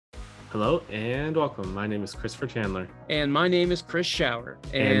Hello and welcome. My name is Christopher Chandler. And my name is Chris Shower.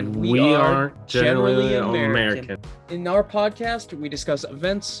 And we are generally American. In our podcast, we discuss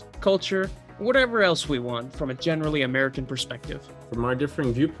events, culture, whatever else we want from a generally American perspective. From our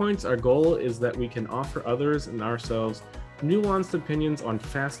differing viewpoints, our goal is that we can offer others and ourselves nuanced opinions on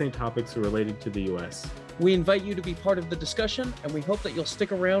fascinating topics related to the U.S. We invite you to be part of the discussion, and we hope that you'll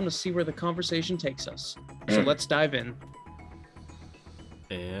stick around to see where the conversation takes us. So let's dive in.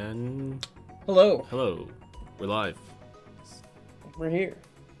 And Hello. We're live. We're here.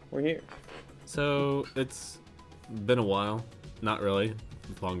 So it's been a while. Not really,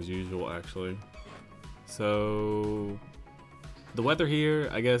 as long as usual, actually. So the weather here,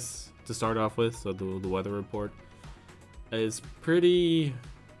 I guess, to start off with, so the weather report is pretty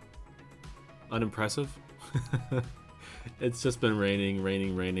unimpressive. It's just been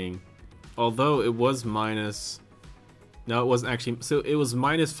raining. Although it was no, it wasn't actually. So it was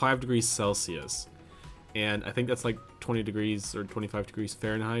minus 5 degrees Celsius. And I think that's like 20 degrees or 25 degrees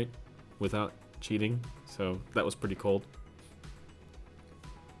Fahrenheit without cheating. So that was pretty cold.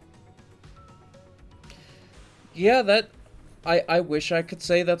 Yeah, I wish I could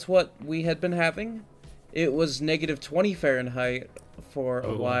say that's what we had been having. It was negative 20 Fahrenheit for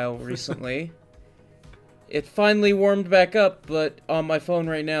a while recently. It finally warmed back up, but on my phone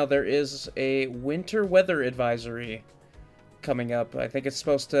right now there is a winter weather advisory coming up. I think it's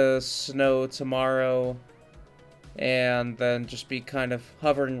supposed to snow tomorrow and then just be kind of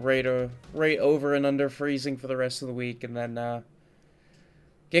hovering right over and under freezing for the rest of the week, and then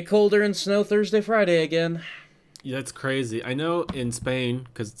get colder and snow Thursday, Friday again. Yeah, that's crazy. I know in Spain,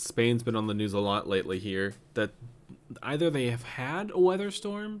 because Spain's been on the news a lot lately here, that either they have had a weather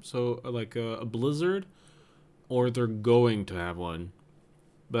storm, so like a blizzard, or they're going to have one.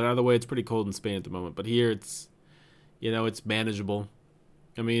 But either way, it's pretty cold in Spain at the moment. But here it's, it's manageable.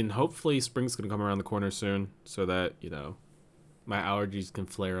 I mean, hopefully spring's going to come around the corner soon so that, my allergies can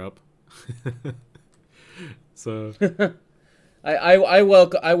flare up. So I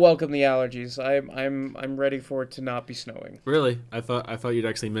welcome the allergies. I'm ready for it to not be snowing. Really? I thought you'd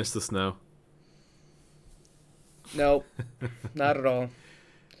actually miss the snow. Nope. Not at all.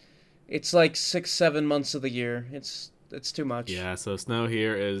 It's like 6-7 months of the year. It's too much. Yeah, so snow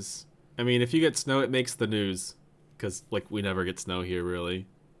here is, I mean, if you get snow, it makes the news. Because, we never get snow here, really.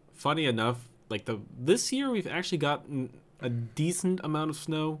 Funny enough, this year we've actually gotten a decent amount of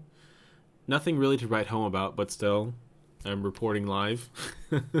snow. Nothing really to write home about, but still, I'm reporting live.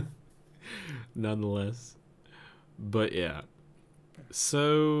 Nonetheless. But, yeah.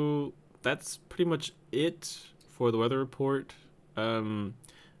 So, that's pretty much it for the weather report.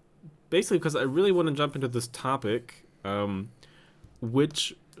 Basically, because I really want to jump into this topic,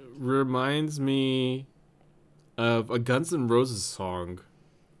 which reminds me of a Guns N' Roses song.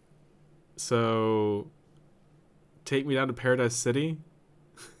 So, Take Me Down to Paradise City.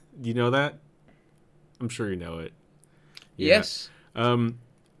 Do you know that? I'm sure you know it. Yeah. Yes.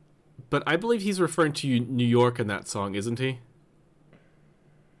 But I believe he's referring to New York in that song, isn't he?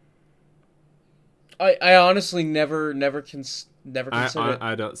 I honestly never considered it.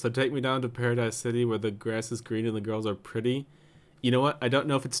 I don't. So Take Me Down to Paradise City, where the grass is green and the girls are pretty. You know what? I don't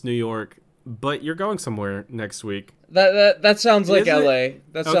know if it's New York, but you're going somewhere next week. That sounds like Is LA.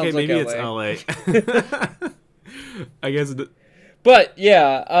 it? That sounds like maybe LA. it's LA. I guess. But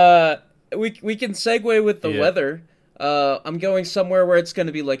yeah, we can segue with the weather. I'm going somewhere where it's going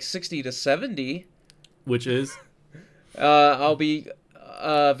to be like 60 to 70. Which is? I'll be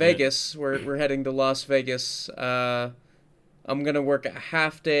Vegas. We're heading to Las Vegas. I'm gonna work a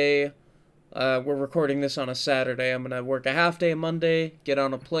half day. We're recording this on a Saturday. I'm gonna work a half day Monday, get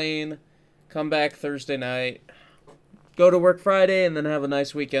on a plane, come back Thursday night, go to work Friday, and then have a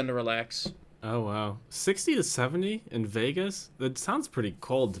nice weekend to relax. Oh, wow. 60 to 70 in Vegas? That sounds pretty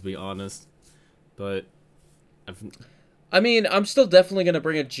cold, to be honest. But I'm still definitely gonna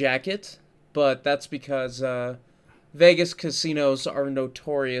bring a jacket, but that's because Vegas casinos are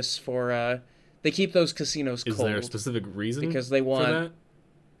notorious for they keep those casinos cold. Is there a specific reason because they want for that?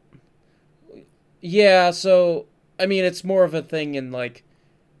 Yeah, so I mean it's more of a thing in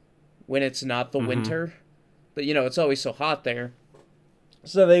when it's not the winter, but it's always so hot there.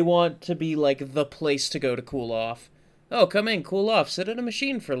 So they want to be the place to go to cool off. Oh, come in, cool off, sit in a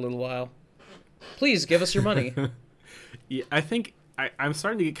machine for a little while. Please give us your money. Yeah, I think I'm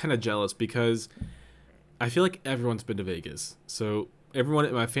starting to get kind of jealous because I feel like everyone's been to Vegas. So everyone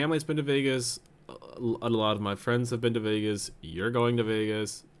in my family's been to Vegas. A lot of my friends have been to Vegas. You're going to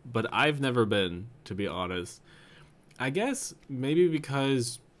Vegas. But I've never been, to be honest. I guess maybe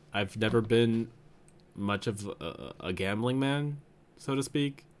because I've never been much of a gambling man, so to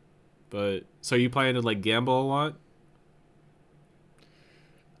speak. But so you planning to like gamble a lot?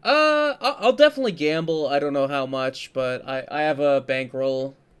 I'll definitely gamble. I don't know how much, but I have a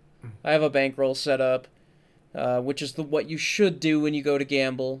bankroll. I have a bankroll set up, which is what you should do when you go to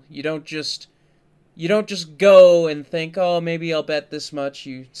gamble. You don't just go and think, oh, maybe I'll bet this much.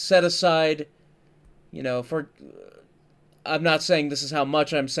 You set aside, for I'm not saying this is how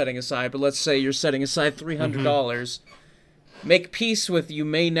much I'm setting aside, but let's say you're setting aside $300. Make peace with you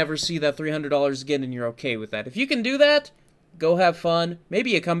may never see that $300 again, and you're okay with that. If you can do that, go have fun. Maybe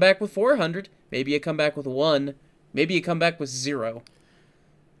you come back with 400. Maybe you come back with 1. Maybe you come back with 0.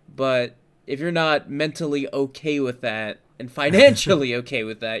 But if you're not mentally okay with that and financially okay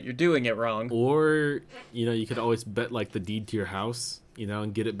with that, you're doing it wrong. Or, you could always bet like the deed to your house,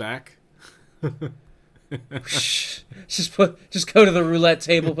 and get it back. Just go to the roulette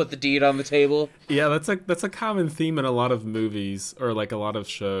table, put the deed on the table. Yeah, that's a common theme in a lot of movies or like a lot of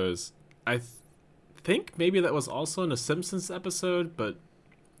shows. I think maybe that was also in a Simpsons episode, but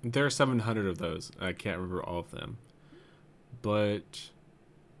there are 700 of those. I can't remember all of them. But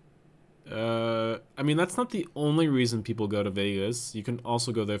I mean, that's not the only reason people go to Vegas. You can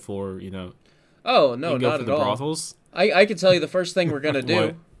also go there for, Oh, you no, can go not for at the all. brothels. I can tell you the first thing we're gonna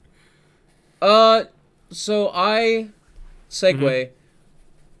do. So segue.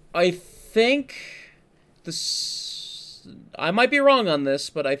 I think this. I might be wrong on this,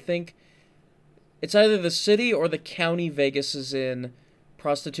 but I think it's either the city or the county Vegas is in.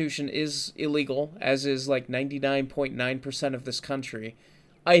 Prostitution is illegal, as is like 99.9% of this country.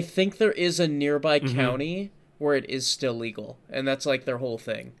 I think there is a nearby county where it is still legal, and that's like their whole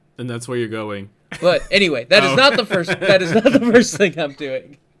thing. And that's where you're going. But anyway, that is not the first. That is not the first thing I'm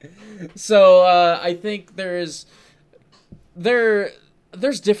doing. So I think there's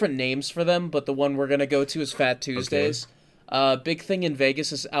different names for them, but the one we're gonna go to is Fat Tuesdays. Okay. Big thing in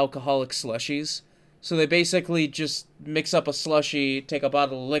Vegas is alcoholic slushies. So they basically just mix up a slushie, take a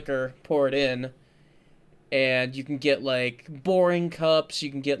bottle of liquor, pour it in, and you can get like boring cups. You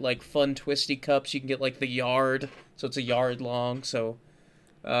can get like fun twisty cups. You can get like the yard, so it's a yard long. So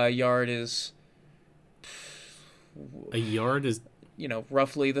yard is a yard is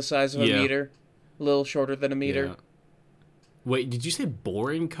roughly the size of a meter, a little shorter than a meter. Yeah. Wait, did you say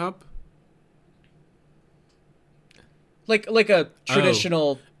boring cup? Like a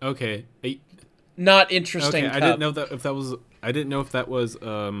traditional, okay, not interesting okay, cup. I didn't know that I didn't know if that was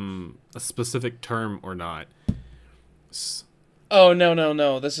a specific term or not. Oh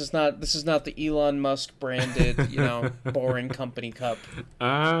no! This is not the Elon Musk branded, boring company cup.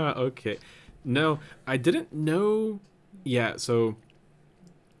 Ah, okay. No, I didn't know. Yeah, so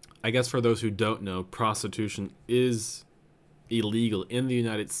I guess for those who don't know, prostitution is illegal in the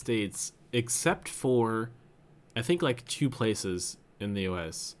United States, except for, I think, like 2 places in the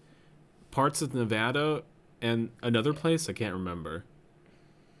U.S. Parts of Nevada and another place, I can't remember.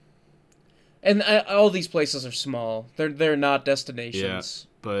 And all these places are small. They're not destinations.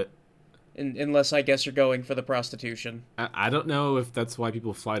 Yeah, but unless I guess you're going for the prostitution. I don't know if that's why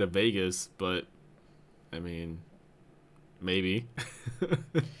people fly to Vegas, but I mean, maybe.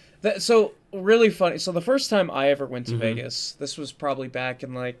 So really funny. So the first time I ever went to Vegas, this was probably back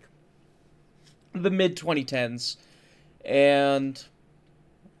in like the mid 2010s, and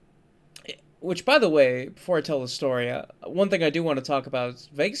which, by the way, before I tell the story, one thing I do want to talk about is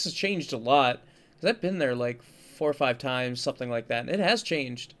Vegas has changed a lot. Because I've been there like 4 or 5 times, something like that, and it has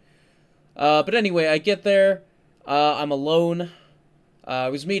changed. But anyway, I get there. I'm alone. I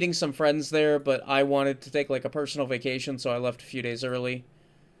was meeting some friends there, but I wanted to take like a personal vacation, so I left a few days early,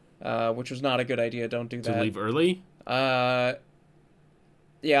 which was not a good idea. Don't do that. To leave early? Yeah,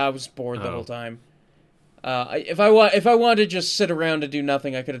 I was bored the whole time. If I wanted to just sit around and do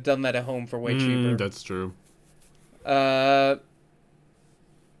nothing, I could have done that at home for way cheaper. That's true.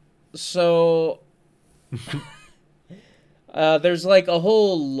 So there's like a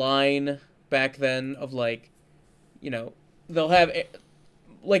whole line back then of like, they'll have,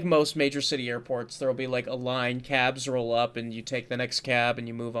 like most major city airports, there'll be like a line, cabs roll up and you take the next cab and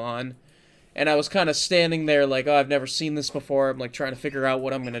you move on. And I was kind of standing there like, oh, I've never seen this before. I'm like trying to figure out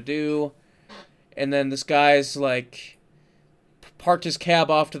what I'm going to do. And then this guy's like parked his cab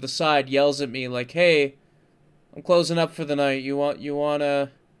off to the side, yells at me like, "Hey, I'm closing up for the night. You want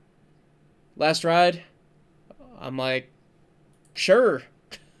a last ride?" I'm like, "Sure."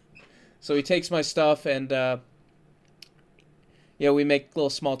 So he takes my stuff and we make a little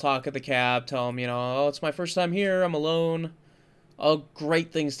small talk at the cab, tell him, oh, it's my first time here, I'm alone. All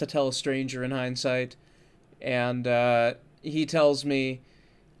great things to tell a stranger in hindsight. And he tells me,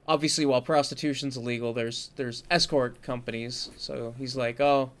 obviously, while prostitution's illegal, there's escort companies. So he's like,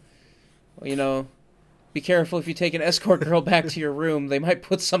 "Oh, You know, be careful if you take an escort girl back to your room. They might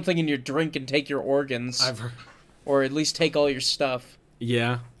put something in your drink and take your organs, I've heard, or at least take all your stuff.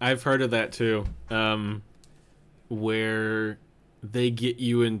 yeah, I've heard of that too. Where they get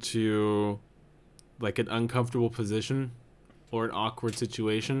you into like an uncomfortable position or an awkward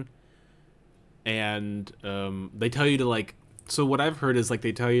situation, and they tell you to like. So what I've heard is like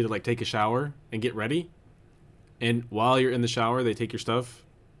they tell you to like take a shower and get ready, and while you're in the shower, they take your stuff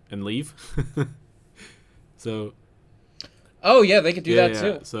and leave. So Oh yeah, they could do that yeah.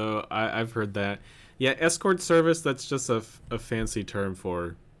 too. So I've heard that. Yeah, escort service. That's just a fancy term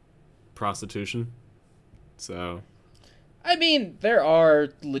for prostitution. So I mean, there are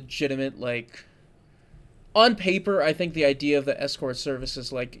legitimate like on paper, I think the idea of the escort service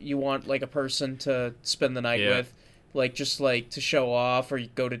is like you want like a person to spend the night yeah, with, like just like to show off or you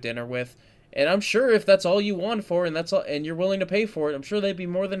go to dinner with. And I'm sure if that's all you want for and that's all and you're willing to pay for it, I'm sure they'd be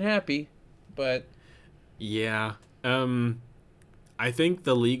more than happy. But yeah. I think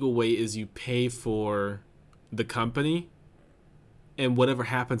the legal way is you pay for the company, and whatever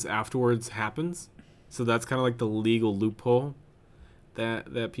happens afterwards happens. So that's kind of like the legal loophole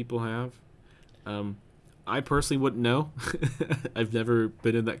that people have. Um, I personally wouldn't know. I've never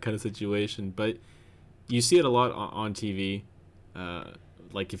been in that kind of situation, but you see it a lot on TV.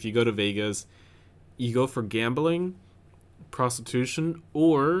 Like if you go to Vegas, you go for gambling, prostitution,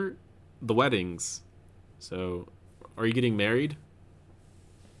 or the weddings. So, are you getting married?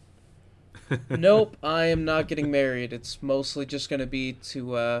 nope, I am not getting married. It's mostly just going to be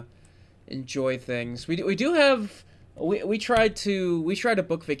to enjoy things. We do have we try to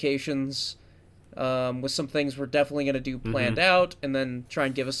book vacations with some things we're definitely going to do planned out, and then try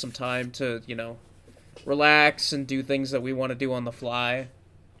and give us some time to relax and do things that we want to do on the fly,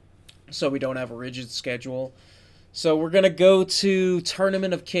 so we don't have a rigid schedule. So we're gonna go to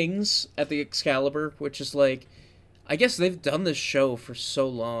Tournament of Kings at the Excalibur, which is like, I guess they've done this show for so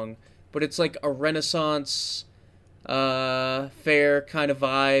long, but it's like a Renaissance fair kind of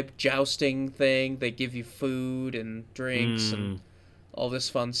vibe, jousting thing. They give you food and drinks and all this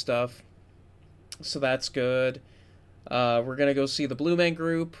fun stuff. So that's good. We're gonna go see the Blue Man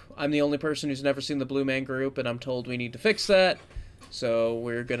Group. I'm the only person who's never seen the Blue Man Group, and I'm told we need to fix that. So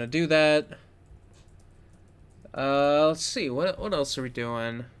we're gonna do that. Let's see. What else are we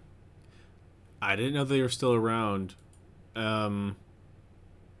doing? I didn't know they were still around. The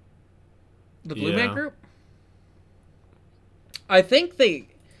Blue Yeah. Man Group? I think they.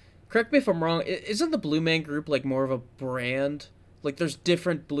 Correct me if I'm wrong. Isn't the Blue Man Group like more of a brand? Like there's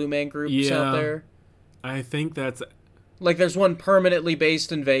different Blue Man Groups Yeah. out there. I think that's Like there's one permanently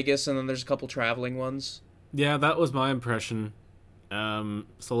based in Vegas, and then there's a couple traveling ones. yeah. That was my impression.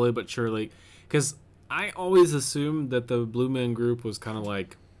 Slowly but surely, because I always assumed that the Blue Man Group was kind of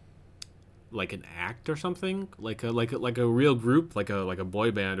like an act or something, like a real group, like a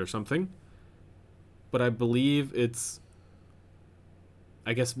boy band or something. But I believe it's,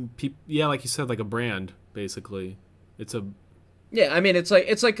 I guess, yeah, like you said, like a brand basically. It's a Yeah, I mean it's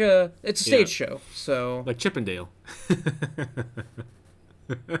a stage show, so like Chippendale.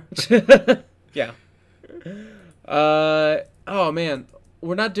 yeah. Oh man,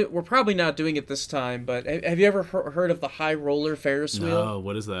 we're probably not doing it this time. But have you ever heard of the High Roller Ferris wheel? No,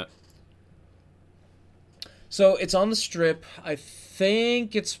 what is that? So it's on the Strip. I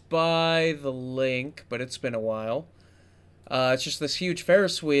think it's by the Link, but it's been a while. It's just this huge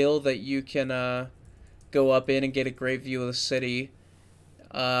Ferris wheel that you can go up in and get a great view of the city.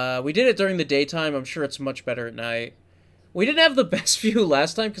 We did it during the daytime. I'm sure it's much better at night. We didn't have the best view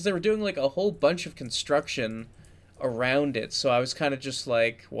last time because they were doing like a whole bunch of construction around it. So I was kind of just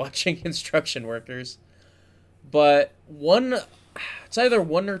like watching construction workers. But it's either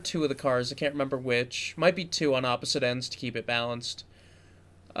one or two of the cars. I can't remember which. Might be two on opposite ends to keep it balanced.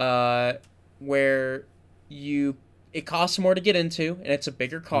 Where it costs more to get into, and it's a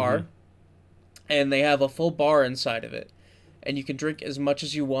bigger car, and they have a full bar inside of it, and you can drink as much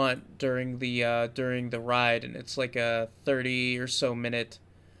as you want during the ride, and it's like a 30 or so minute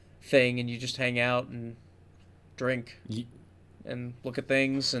thing, and you just hang out and drink and look at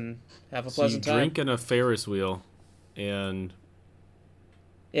things and have a pleasant time. Drink in a Ferris wheel, and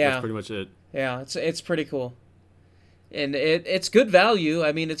yeah, that's pretty much it. Yeah, it's pretty cool. And it's good value.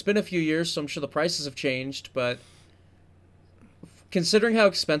 I mean, it's been a few years, so I'm sure the prices have changed, but considering how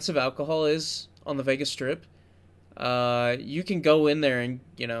expensive alcohol is on the Vegas Strip, you can go in there and,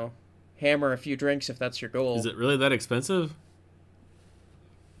 hammer a few drinks if that's your goal. Is it really that expensive?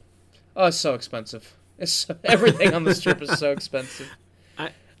 Oh, it's so expensive. Everything on the Strip is so expensive.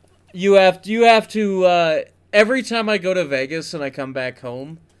 You have to every time I go to Vegas and I come back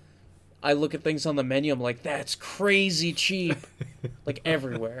home, I look at things on the menu, I'm like, that's crazy cheap. Like,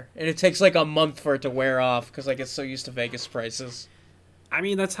 everywhere. And it takes, like, a month for it to wear off, because I get so used to Vegas prices. I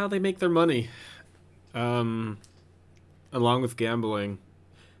mean, that's how they make their money. Along with gambling.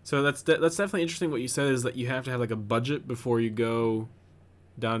 So that's definitely interesting. What you said is that you have to have like a budget before you go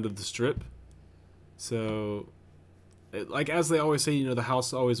down to the strip. So, like as they always say, the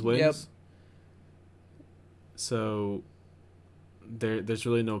house always wins. Yep. So there's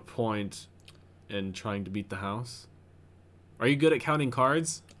really no point in trying to beat the house. Are you good at counting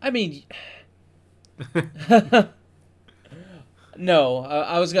cards? I mean, no.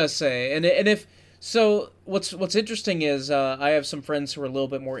 I was gonna say, and if so, what's interesting is I have some friends who are a little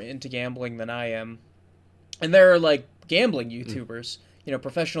bit more into gambling than I am, and they're like gambling YouTubers,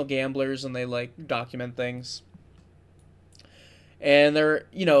 professional gamblers, and they like document things. And they're,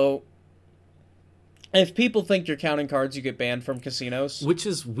 if people think you're counting cards, you get banned from casinos. Which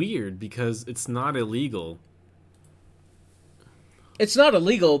is weird because it's not illegal. It's not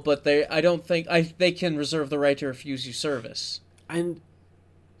illegal, but I don't think they can reserve the right to refuse you service. And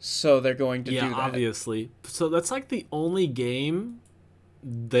so they're going to do that. Yeah, obviously. So that's like the only game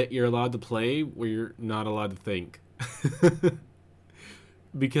that you're allowed to play where you're not allowed to think.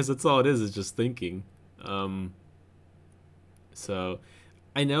 Because that's all it is just thinking. So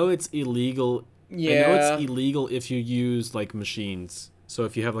I know it's illegal. Yeah. I know it's illegal if you use like machines. So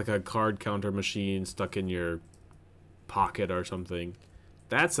if you have like a card counter machine stuck in your pocket or something,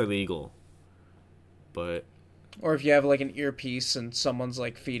 that's illegal. But or if you have like an earpiece and someone's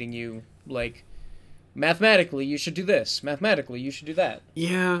like feeding you like, mathematically you should do this, mathematically you should do that.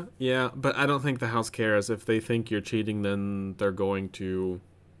 Yeah, but I don't think the house cares. If they think you're cheating, then they're going to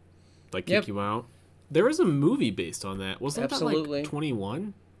like kick you out. There was a movie based on that. Wasn't that like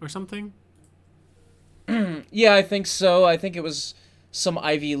 21 or something? Yeah, I think so. I think it was some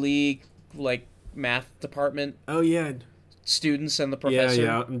Ivy League like math department. Oh yeah, students and the professor.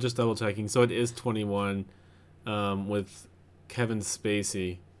 Yeah. I'm just double checking. So it is 21, with Kevin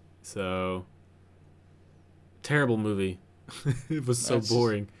Spacey. So terrible movie. It was so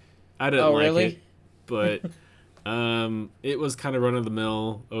boring. I didn't like it, but it was kind of run of the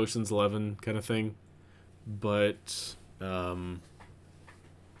mill Ocean's 11 kind of thing. But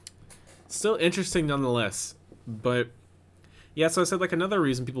still interesting nonetheless. But yeah, so I said like another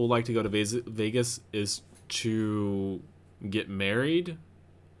reason people like to go to Vegas is to get married.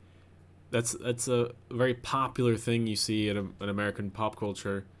 That's a very popular thing you see in American pop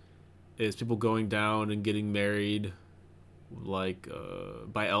culture, is people going down and getting married, like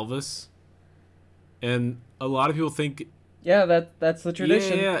by Elvis. And a lot of people think that's the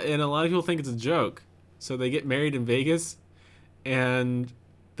tradition. Yeah, and a lot of people think it's a joke. So they get married in Vegas, and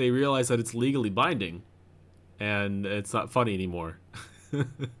they realize that it's legally binding, and it's not funny anymore.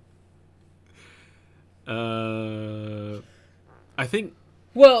 I think.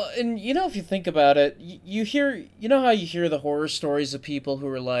 Well, and if you think about it, you hear, how you hear the horror stories of people who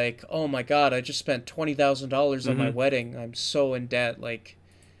are like, "Oh my God, I just spent $20,000 on my wedding. I'm so in debt." Like,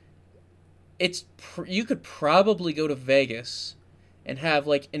 you could probably go to Vegas and have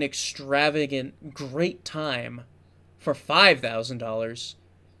like an extravagant, great time for $5,000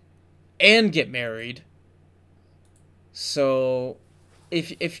 and get married. So,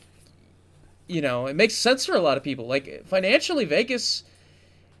 if it makes sense for a lot of people. Like financially, Vegas,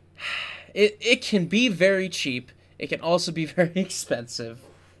 it can be very cheap. It can also be very expensive,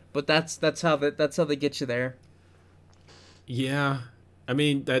 but that's how they get you there. Yeah, I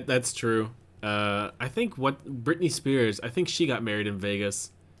mean that's true. I think Britney Spears, I think she got married in Vegas,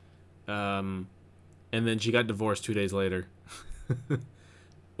 and then she got divorced 2 days later.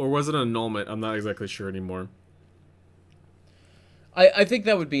 Or was it an annulment? I'm not exactly sure anymore. I think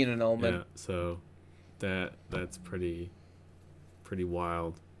that would be an annulment. Yeah, so that's pretty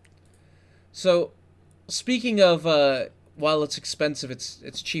wild. So, speaking of while it's expensive,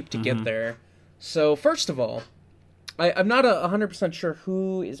 it's cheap to get there. So first of all, I'm not 100% sure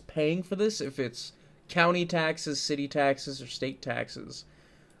who is paying for this, if it's county taxes, city taxes, or state taxes.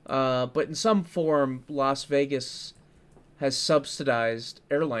 But in some form, Las Vegas has subsidized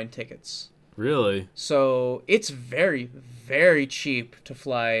airline tickets. Really? So it's very, very cheap to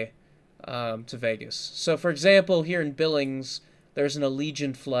fly to Vegas. So, for example, here in Billings, there's an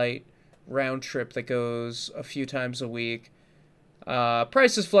Allegiant flight round trip that goes a few times a week.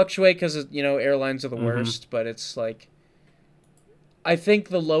 Prices fluctuate because airlines are the worst, but it's like, I think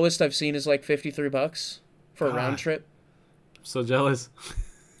the lowest I've seen is like $53 for a round trip. I'm so jealous.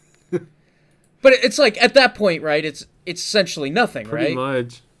 But it's like at that point, right? It's essentially nothing, Pretty right?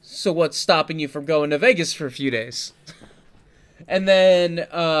 much. So what's stopping you from going to Vegas for a few days? And then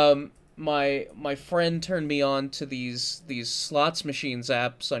my friend turned me on to these slots machines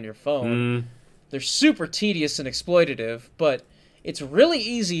apps on your phone. Mm. They're super tedious and exploitative, but it's really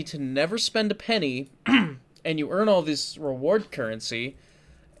easy to never spend a penny, and you earn all this reward currency,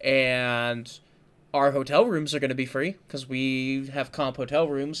 and our hotel rooms are going to be free because we have comp hotel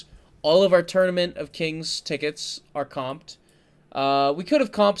rooms. All of our Tournament of Kings tickets are comped. We could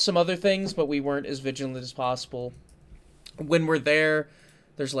have comped some other things, but we weren't as vigilant as possible. When we're there,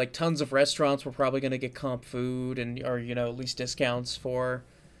 there's like tons of restaurants we're probably going to get comp food and or at least discounts for.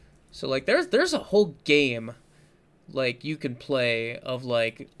 So like there's a whole game like you can play of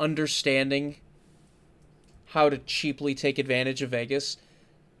like understanding how to cheaply take advantage of Vegas,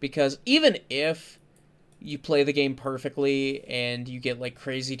 because even if you play the game perfectly and you get like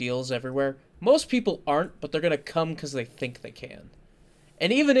crazy deals everywhere, most people aren't, but they're going to come cuz they think they can.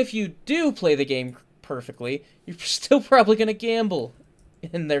 And even if you do play the game perfectly, you're still probably going to gamble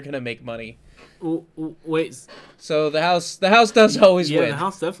and they're going to make money. Wait. So the house does always win. Yeah, the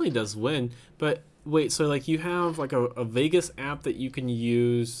house definitely does win. But wait, so like you have like a Vegas app that you can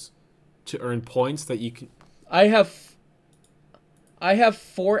use to earn points that you can. I have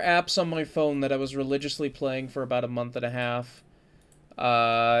 4 apps on my phone that I was religiously playing for about a month and a half.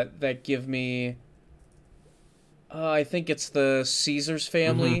 That give me. I think it's the Caesars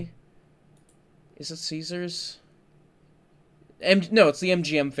family. Mm-hmm. Is it Caesars? No, it's the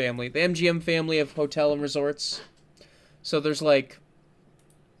MGM family. The MGM family of hotel and resorts. So there's like,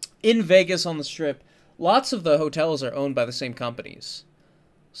 in Vegas on the Strip, lots of the hotels are owned by the same companies.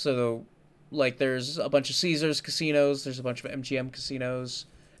 So, like, there's a bunch of Caesars casinos, there's a bunch of MGM casinos.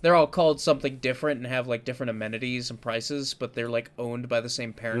 They're all called something different and have like different amenities and prices, but they're like owned by the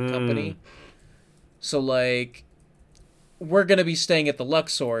same parent company. So like, we're gonna be staying at the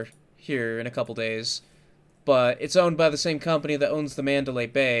Luxor here in a couple days, but it's owned by the same company that owns the Mandalay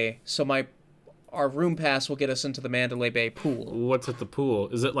Bay, so our room pass will get us into the Mandalay Bay pool. What's at the pool?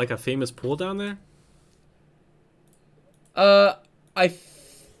 Is it like a famous pool down there? I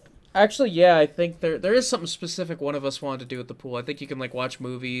think there is something specific one of us wanted to do at the pool. I think you can like watch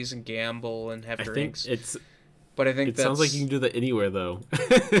movies and gamble and have drinks. But I think it sounds like you can do that anywhere though.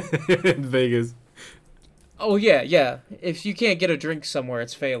 In Vegas. Oh yeah. If you can't get a drink somewhere,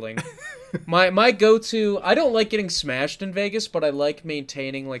 it's failing. My go-to, I don't like getting smashed in Vegas, but I like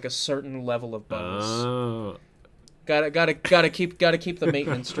maintaining like a certain level of bonus. Oh. Gotta keep the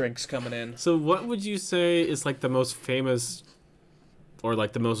maintenance drinks coming in. So what would you say is like the most famous or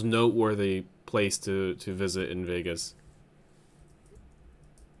like the most noteworthy place to visit in Vegas?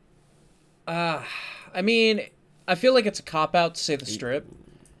 I mean, I feel like it's a cop-out to say the Strip,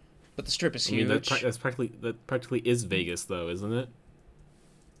 but the Strip is huge. I mean, that practically is Vegas though, isn't it?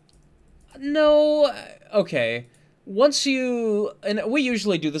 No, okay. And we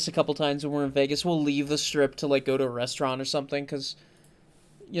usually do this a couple times when we're in Vegas, we'll leave the Strip to like go to a restaurant or something, because,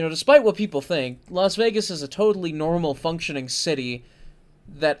 despite what people think, Las Vegas is a totally normal functioning city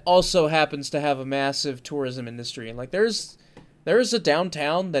that also happens to have a massive tourism industry. And like there's a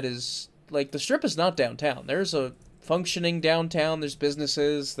downtown that is, like, the Strip is not downtown. There's a functioning downtown, there's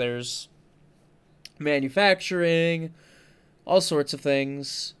businesses, there's manufacturing, all sorts of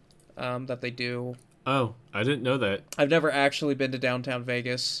things that they do. Oh, I didn't know that. I've never actually been to downtown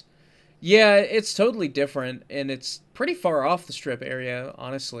Vegas. Yeah, it's totally different, and it's pretty far off the Strip area,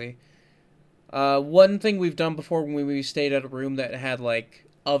 honestly. One thing we've done before when we stayed at a room that had, like,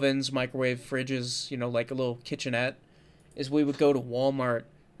 ovens, microwave, fridges, like a little kitchenette, is we would go to Walmart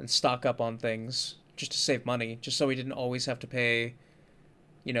and stock up on things just to save money, just so we didn't always have to pay,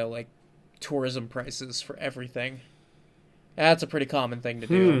 like, tourism prices for everything. That's a pretty common thing to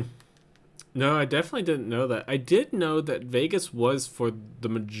do. No, I definitely didn't know that. I did know that Vegas was, for the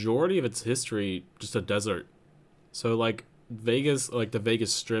majority of its history, just a desert. So, like, Vegas, like the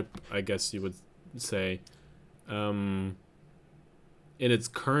Vegas Strip, I guess you would say, in its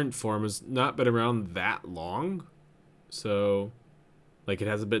current form, has not been around that long. So, like, it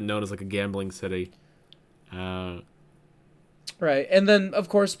hasn't been known as, like, a gambling city. Right, and then, of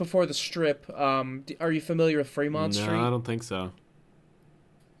course, before the Strip, are you familiar with Fremont Street? No, I don't think so.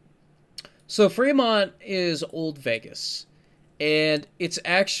 So Fremont is old Vegas, and it's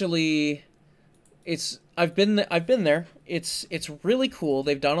actually, I've been there. It's really cool.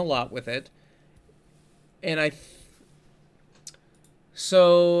 They've done a lot with it, and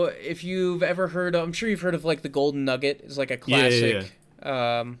so if you've ever heard, I'm sure you've heard of like the Golden Nugget is like a classic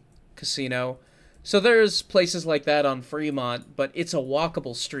casino. So there's places like that on Fremont, but it's a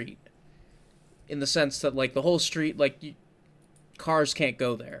walkable street, in the sense that like the whole street, like cars can't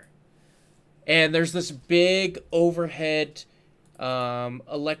go there. And there's this big overhead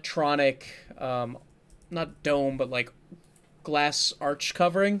electronic, not dome, but like glass arch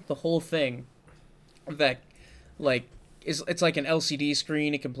covering, the whole thing that like it's like an LCD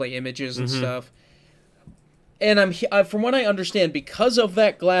screen. It can play images and stuff. And from what I understand, because of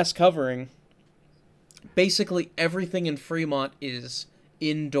that glass covering, basically everything in Fremont is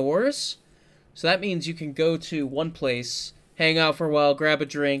indoors. So that means you can go to one place, hang out for a while, grab a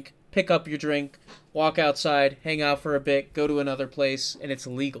drink, pick up your drink, walk outside, hang out for a bit, go to another place, and it's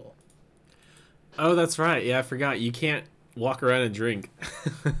legal. Oh, that's right. Yeah, I forgot. You can't walk around and drink.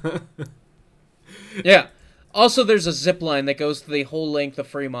 Yeah. Also, there's a zip line that goes to the whole length of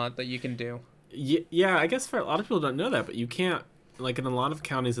Fremont that you can do. Yeah, I guess for a lot of people don't know that, but you can't, like in a lot of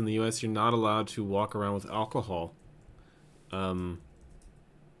counties in the U.S., you're not allowed to walk around with alcohol.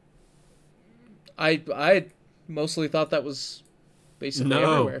 I mostly thought that was basically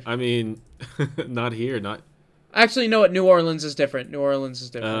everywhere. I mean, not here. Not actually. No, what? New Orleans is different. New Orleans is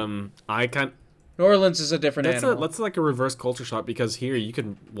different. New Orleans is a different animal. That's like a reverse culture shock because here you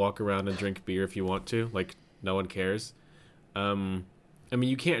can walk around and drink beer if you want to. Like no one cares. I mean,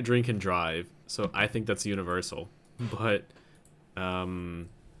 you can't drink and drive, so I think that's universal. But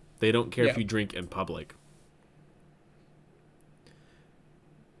they don't care if you drink in public.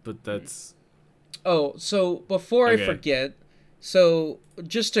 But that's. Oh, so before I forget, so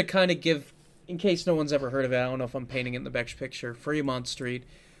just to kind of give, in case no one's ever heard of it, I don't know if I'm painting it in the best picture, Fremont Street.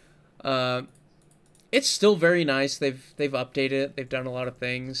 It's still very nice. They've updated it. They've done a lot of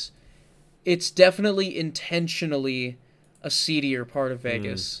things. It's definitely intentionally a seedier part of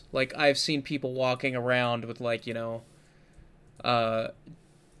Vegas. Like I've seen people walking around with like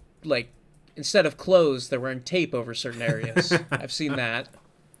instead of clothes, they're wearing tape over certain areas. I've seen that.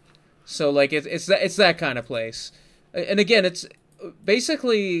 So like it's that kind of place, and again it's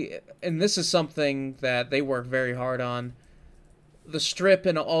basically, and this is something that they work very hard on. The Strip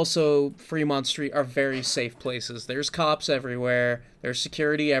and also Fremont Street are very safe places. There's cops everywhere. There's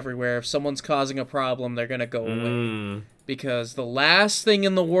security everywhere. If someone's causing a problem, they're gonna go away, because the last thing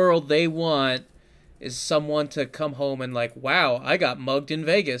in the world they want is someone to come home and like, wow, I got mugged in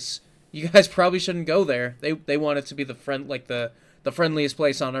Vegas. You guys probably shouldn't go there. They want it to be the friendliest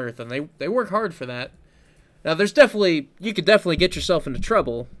place on earth, and they work hard for that. Now, you could definitely get yourself into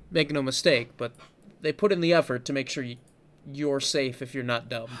trouble, make no mistake, but they put in the effort to make sure you're safe if you're not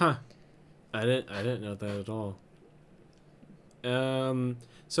dumb. Huh. I didn't know that at all.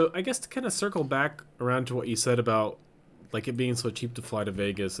 So I guess to kind of circle back around to what you said about like it being so cheap to fly to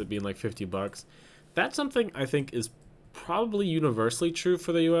Vegas, it being like $50. That's something I think is probably universally true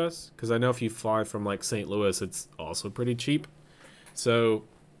for the U.S. because I know if you fly from like St. Louis, it's also pretty cheap. So,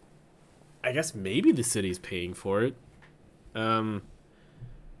 I guess maybe the city's paying for it. Does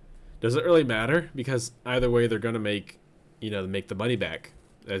it really matter? Because either way, they're gonna make the money back,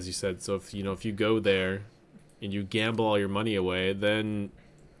 as you said. So if you go there and you gamble all your money away, then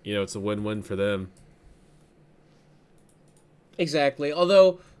it's a win-win for them. Exactly.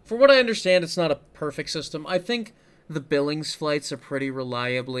 Although, from what I understand, it's not a perfect system. I think the Billings flights are pretty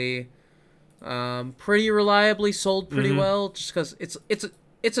reliably sold pretty well, just because it's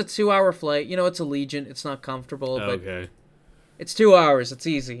a 2-hour flight. It's Allegiant. It's not comfortable, but it's 2 hours. It's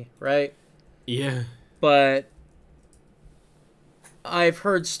easy, right? Yeah. But I've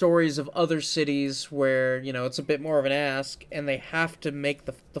heard stories of other cities where it's a bit more of an ask, and they have to make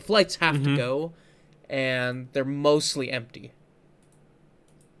the flights have to go, and they're mostly empty.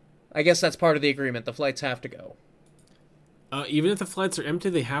 I guess that's part of the agreement. The flights have to go. Even if the flights are empty,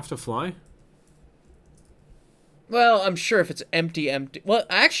 they have to fly? Well, I'm sure if it's empty. Well,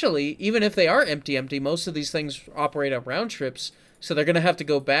 actually, even if they are empty, most of these things operate on round trips, so they're going to have to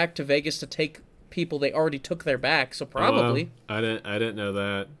go back to Vegas to take people they already took there back, so probably. I didn't know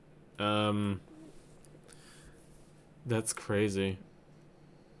that. That's crazy.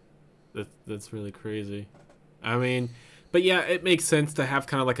 That's really crazy. I mean, but yeah, it makes sense to have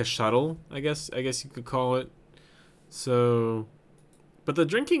kind of like a shuttle, I guess you could call it. So, but the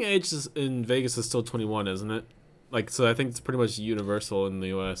drinking age in Vegas is still 21, isn't it? Like, so I think it's pretty much universal in the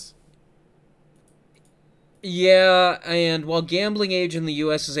U.S. Yeah, and while gambling age in the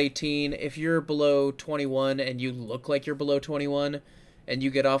U.S. is 18, if you're below 21 and you look like you're below 21 and you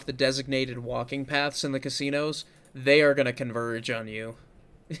get off the designated walking paths in the casinos, they are going to converge on you.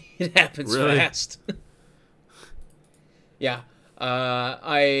 It happens fast. Yeah.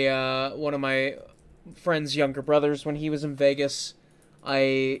 One of my friend's younger brothers, when he was in Vegas,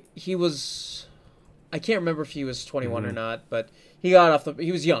 I can't remember if he was 21 or not, but he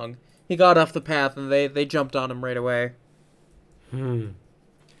was young. He got off the path and they jumped on him right away.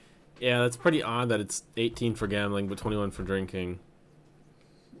 Yeah, that's pretty odd that it's 18 for gambling but 21 for drinking.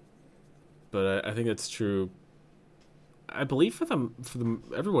 but I think that's true. I believe for the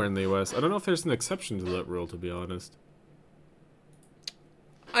everywhere in the U.S. I don't know if there's an exception to that rule, to be honest.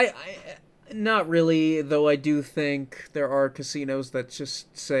 I not really, though. I do think there are casinos that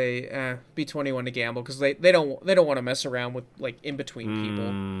just say, be 21 to gamble, because they don't want to mess around with like in between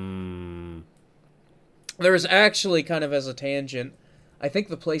people. There was actually, kind of as a tangent, I think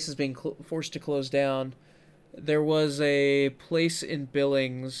the place is being forced to close down. There was a place in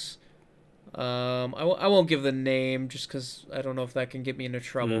Billings. I won't give the name just because I don't know if that can get me into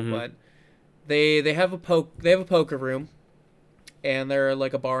trouble. But they have a poker room, and they're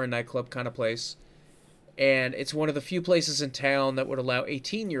like a bar and nightclub kind of place. And it's one of the few places in town that would allow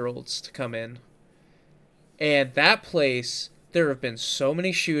 18-year-olds to come in. And that place, there have been so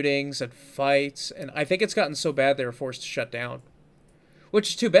many shootings and fights, and I think it's gotten so bad they were forced to shut down. Which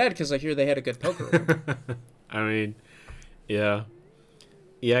is too bad, because I hear they had a good poker room. I mean, yeah.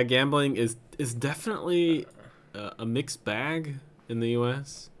 Yeah, gambling is definitely a mixed bag in the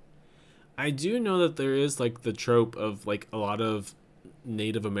U.S. I do know that there is, like, the trope of, like, a lot of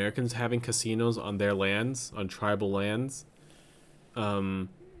Native Americans having casinos on their lands, on tribal lands.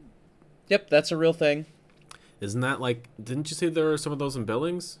 Yep, that's a real thing. Isn't that, like, didn't you say there are some of those in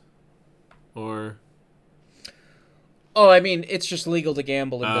Billings? Or... Oh, I mean, it's just legal to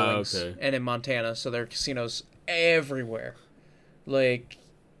gamble in Billings okay. and in Montana, so there are casinos everywhere. Like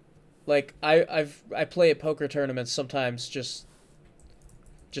I play at poker tournaments sometimes just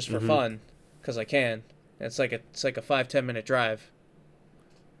for fun, because I can. And it's like a 5-10 minute drive.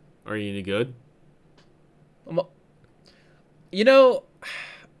 Are you any good? You know,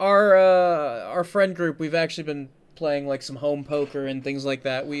 our friend group, we've actually been playing like some home poker and things like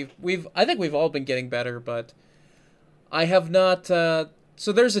that. I think we've all been getting better, but I have not. So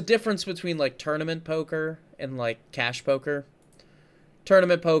there's a difference between like tournament poker and like cash poker.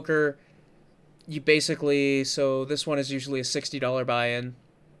 Tournament poker, you basically, so this one is usually a $60 buy-in.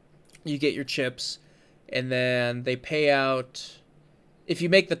 You get your chips, and then they pay out. If you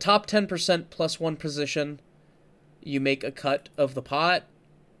make the top 10% plus one position, you make a cut of the pot,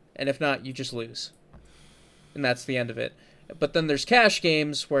 and if not, you just lose. And that's the end of it. But then there's cash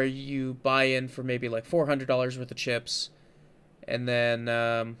games where you buy in for maybe like $400 worth of chips, and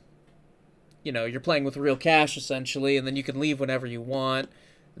then you're playing with real cash essentially, and then you can leave whenever you want.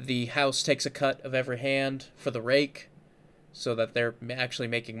 The house takes a cut of every hand for the rake, so that they're actually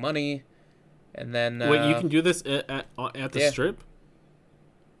making money. And then wait, you can do this at the strip,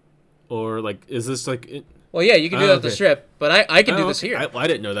 or like is this like? Well, yeah, you can do that at the strip, but I can do this here. I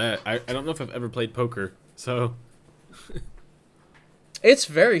didn't know that. I don't know if I've ever played poker, so. It's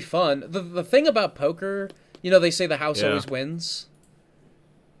very fun. The thing about poker, they say the house always wins.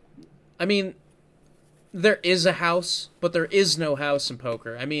 I mean, there is a house, but there is no house in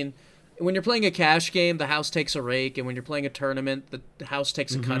poker. I mean, when you're playing a cash game, the house takes a rake, and when you're playing a tournament, the house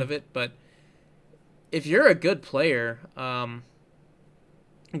takes a cut of it. But if you're a good player,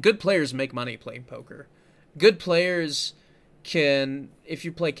 good players make money playing poker. Good players can, if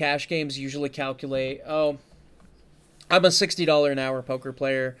you play cash games, usually calculate, I'm a $60 an hour poker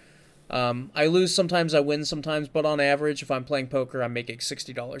player. I lose sometimes, I win sometimes, but on average, if I'm playing poker, I'm making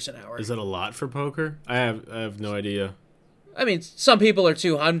 $60 an hour. Is that a lot for poker? I have no idea. I mean, some people are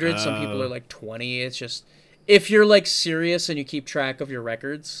 200, some people are like 20. It's just, if you're like serious and you keep track of your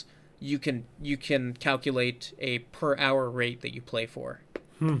records, you can calculate a per hour rate that you play for.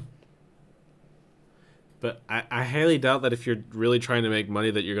 But I highly doubt that if you're really trying to make money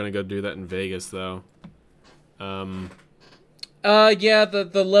that you're going to go do that in Vegas, though. Yeah,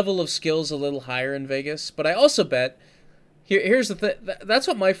 the level of skill's a little higher in Vegas, but I also bet here's the thing. That's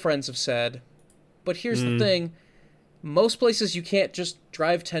what my friends have said. But here's the thing. Most places you can't just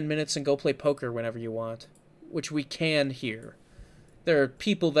drive 10 minutes and go play poker whenever you want, which we can here. There are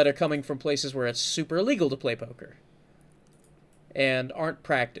people that are coming from places where it's super illegal to play poker and aren't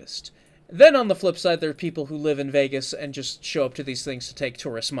practiced. Then on the flip side, there are people who live in Vegas and just show up to these things to take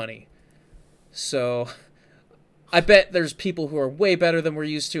tourist money. So I bet there's people who are way better than we're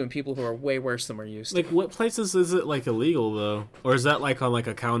used to and people who are way worse than we're used to. Like, what places is it, like, illegal, though? Or is that, like, on, like,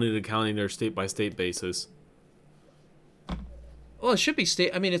 a county-to-county or state-by-state basis? Well, it should be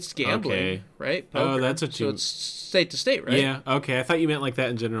state. I mean, it's gambling, right? Poker. Oh, that's what you... So it's state to state, right? Yeah, okay. I thought you meant like that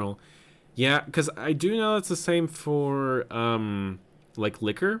in general. Yeah, because I do know it's the same for, like,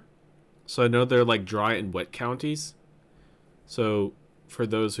 liquor. So I know they're, like, dry and wet counties. So for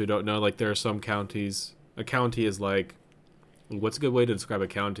those who don't know, like, there are some counties... A county is like... What's a good way to describe a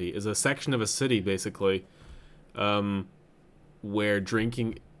county? Is a section of a city, basically, where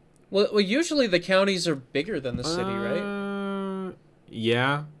drinking... Well, usually the counties are bigger than the city, right?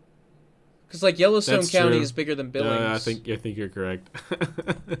 Yeah. Because like Yellowstone That's County true. is bigger than Billings. I think you're correct.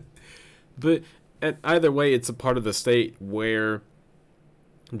 But either way, it's a part of the state where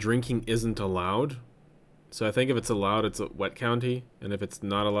drinking isn't allowed. So I think if it's allowed, it's a wet county, and if it's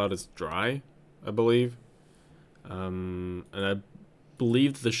not allowed, it's dry, I believe. And I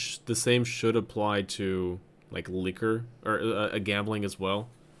believe the same should apply to like liquor or gambling as well.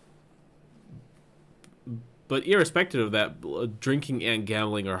 But irrespective of that, drinking and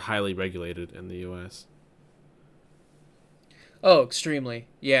gambling are highly regulated in the U.S. Oh, extremely.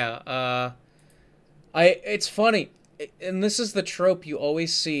 Yeah. It's funny. And this is the trope you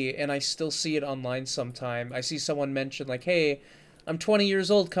always see, and I still see it online sometime. I see someone mention, like, hey, I'm 20 years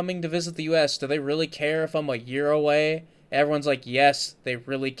old coming to visit the U.S. Do they really care if I'm a year away? Everyone's like, yes, they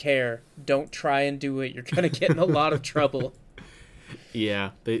really care. Don't try and do it. You're going to get in a lot of trouble.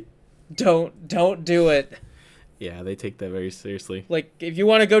 Yeah, they Don't do it. they take that very seriously. Like, if you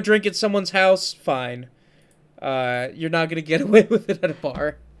want to go drink at someone's house, fine. You're not going to get away with it at a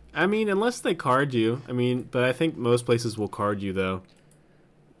bar. I mean, unless they card you. I mean, but I think most places will card you though.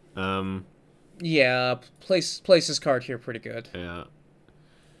 Yeah, places card here pretty good. Yeah.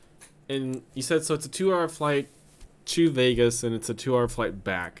 And you said so it's a 2-hour flight to Vegas and it's a 2-hour flight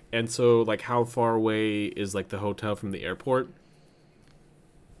back. And so like how far away is like the hotel from the airport?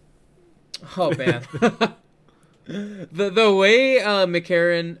 Oh man. The way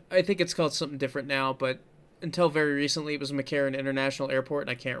McCarran, I think it's called something different now, but until very recently it was McCarran International Airport, and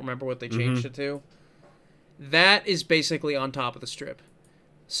I can't remember what they changed it to. That is basically on top of the strip.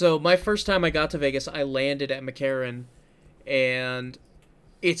 So my first time I got to Vegas, I landed at McCarran, and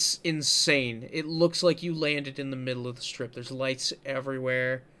it's insane. It looks like you landed in the middle of the strip. There's lights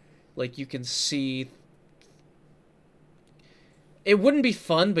everywhere. Like, you can see. It wouldn't be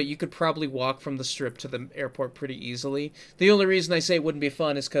fun, but you could probably walk from the strip to the airport pretty easily. The only reason I say it wouldn't be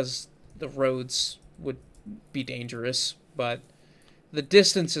fun is because the roads would be dangerous, but the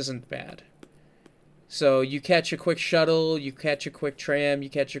distance isn't bad. So you catch a quick shuttle, you catch a quick tram, you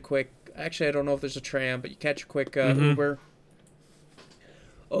catch a quick... Actually, I don't know if there's a tram, but you catch a quick Uber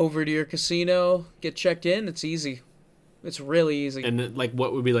over to your casino, get checked in. It's easy. It's really easy. And like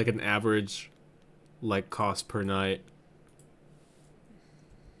what would be like an average like cost per night?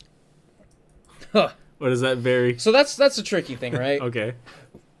 Huh. Or does that vary? So that's a tricky thing, right? Okay.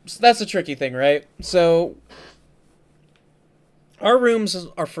 So that's a tricky thing, right? So our rooms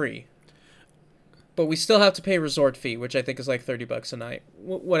are free, but we still have to pay resort fee, which I think is like $30 a night.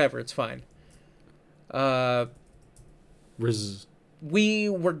 Whatever, it's fine. We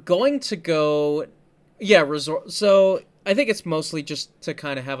were going to go, resort. So I think it's mostly just to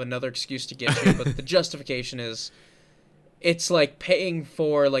kind of have another excuse to get you, but the justification is it's like paying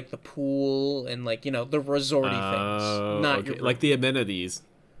for like the pool and like, you know, the resorty things, not your room. Like the amenities.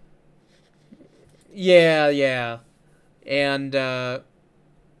 Yeah. And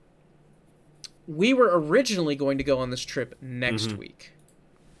we were originally going to go on this trip next week.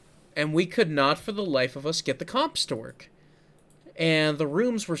 And we could not for the life of us get the comps to work. And the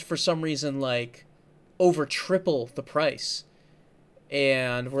rooms were for some reason like over triple the price.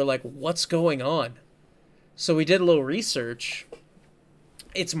 And we're like, what's going on? So we did a little research.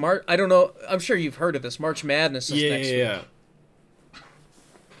 It's I don't know. I'm sure you've heard of this. March Madness is next week. Yeah.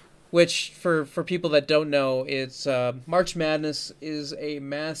 Which, for people that don't know, it's March Madness is a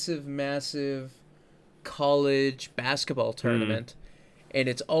massive college basketball tournament. And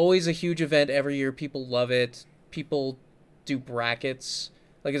it's always a huge event every year. People love it. People do brackets.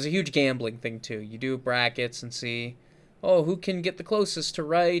 Like, it's a huge gambling thing, too. You do brackets and see, who can get the closest to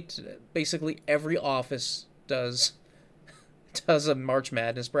right. Basically, every office does a March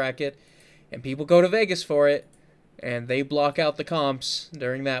Madness bracket. And people go to Vegas for it. And they block out the comps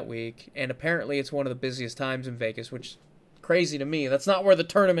during that week. And apparently it's one of the busiest times in Vegas, which is crazy to me. That's not where the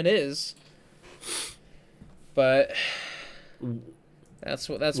tournament is. But that's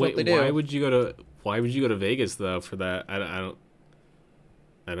what they do. Why would you go to Vegas though for that? I don't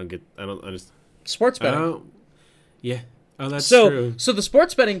understand. Sports betting. Yeah. Oh, that's true. So the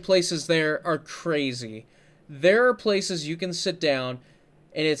sports betting places there are crazy. There are places you can sit down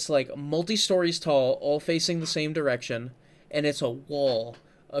and it's like multi-stories tall, all facing the same direction, and it's a wall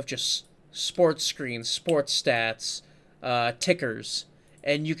of just sports screens, sports stats, tickers,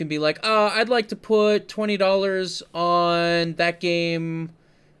 and you can be like, I'd like to put $20 on that game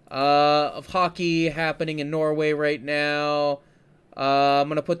of hockey happening in Norway right now. I'm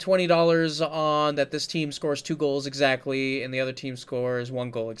going to put $20 on that this team scores 2 goals exactly, and the other team scores 1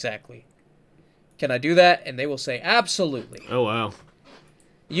 goal exactly. Can I do that? And they will say, absolutely. Oh, wow.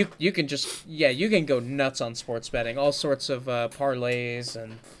 You can just, you can go nuts on sports betting. All sorts of parlays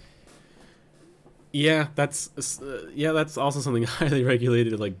and Yeah, that's also something highly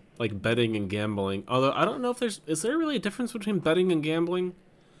regulated, like betting and gambling. Although I don't know if is there really a difference between betting and gambling,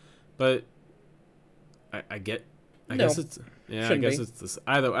 but I get, I guess No, it's yeah, I shouldn't guess be. it's this,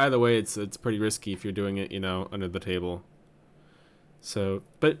 either way it's pretty risky if you're doing it, under the table. So,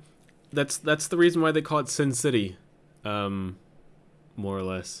 but that's the reason why they call it Sin City, um, more or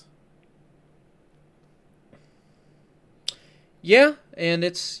less. Yeah, and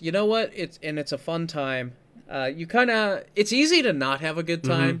it's you know what it's a fun time. You kind of it's easy to not have a good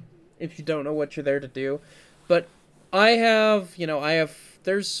Mm-hmm. time if you don't know what you're there to do, but I have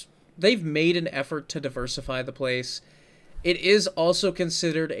there's they've made an effort to diversify the place. It is also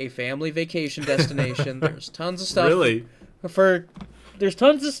considered a family vacation destination. There's tons of stuff Really? for there's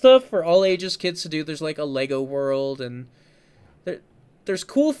tons of stuff for all ages kids to do. There's like a Lego world and there, there's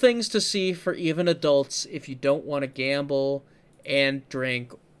cool things to see for even adults if you don't want to gamble and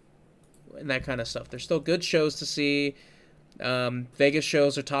drink and that kind of stuff. There's still good shows to see. Vegas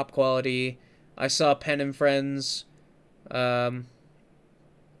shows are top quality. I saw Penn and Friends um,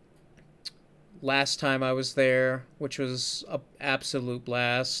 last time I was there, which was a absolute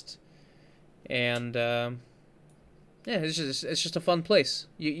blast. And yeah, it's just a fun place.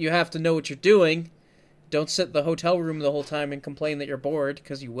 You have to know what you're doing. Don't sit in the hotel room the whole time and complain that you're bored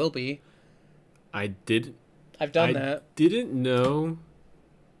because you will be. I did I've done I that. didn't know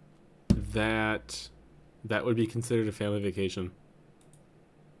that that would be considered a family vacation.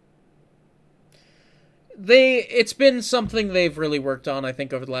 It's been something they've really worked on, I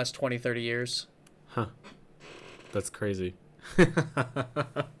think, over the last 20, 30 years. Huh. That's crazy.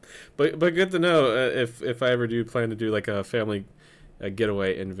 But good to know, if I ever do plan to do like a family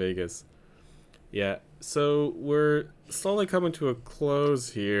getaway in Vegas. Yeah. So we're slowly coming to a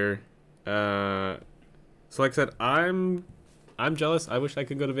close here. So like I said, I'm jealous. I wish I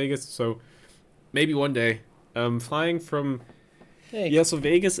could go to Vegas. So maybe one day. Flying from Hey, Yeah. So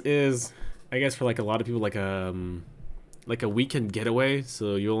Vegas is, I guess, for like a lot of people, like a weekend getaway.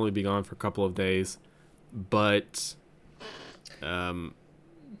 So you'll only be gone for a couple of days, but um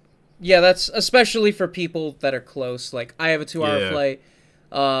yeah, that's especially for people that are close. Like, I have a 2 hour yeah. flight.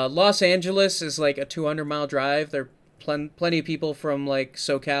 Los Angeles is like a 200-mile drive. There are plenty of people from like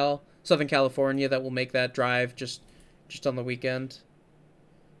SoCal, Southern California, that will make that drive just on the weekend.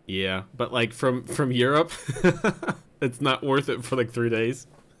 Yeah, but like from Europe, it's not worth it for like 3 days.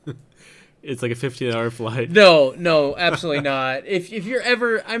 It's like a 15-hour flight. No, no, absolutely not. If you're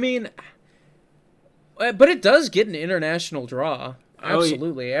ever, I mean, but it does get an international draw. Oh,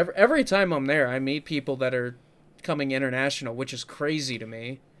 Absolutely. Every time I'm there, I meet people that are coming international, which is crazy to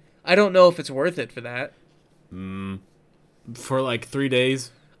me. I don't know if it's worth it for that. for like 3 days.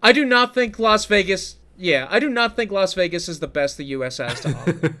 I do not think Las Vegas. Yeah, I do not think Las Vegas is the best the U.S. has to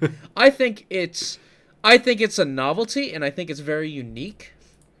offer. I think it's, I think it's a novelty, and I think it's very unique.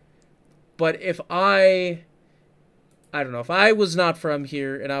 But I don't know, if I was not from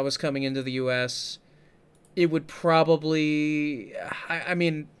here and I was coming into the U.S., it would probably. I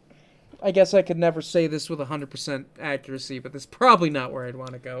mean, I guess I could never say this with 100% accuracy, but this is probably not where I'd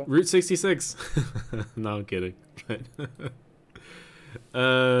want to go. Route 66. No, I'm kidding.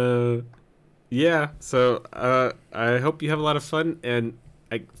 uh, yeah. So I hope you have a lot of fun, and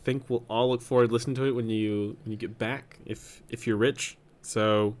I think we'll all look forward to listening to it when you get back, if you're rich.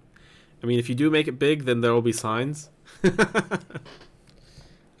 So, I mean, if you do make it big, then there will be signs.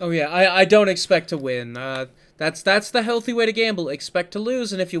 Oh yeah, I don't expect to win. That's the healthy way to gamble. Expect to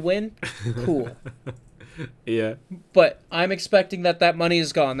lose, and if you win, cool. Yeah. But I'm expecting that money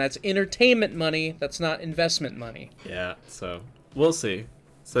is gone. That's entertainment money. That's not investment money. Yeah. So we'll see.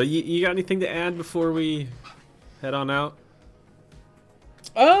 So you got anything to add before we head on out?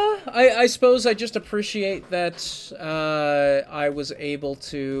 I suppose I just appreciate that I was able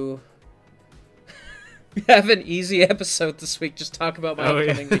to have an easy episode this week. Just talk about my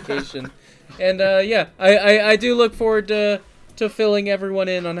upcoming vacation, and yeah, I do look forward to filling everyone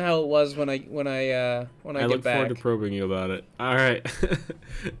in on how it was when I get back. I look forward to probing you about it. All right.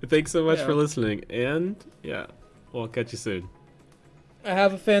 Thanks so much for listening, and yeah, we'll catch you soon.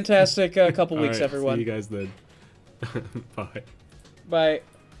 Have a fantastic couple weeks, right, everyone. See you guys then. Bye. Bye.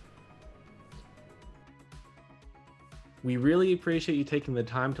 We really appreciate you taking the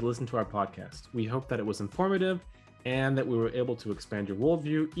time to listen to our podcast. We hope that it was informative and that we were able to expand your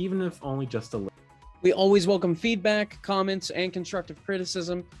worldview, even if only just a little. We always welcome feedback, comments, and constructive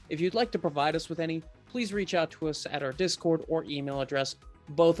criticism. If you'd like to provide us with any, please reach out to us at our Discord or email address,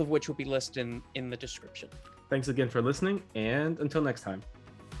 both of which will be listed in the description. Thanks again for listening, and until next time.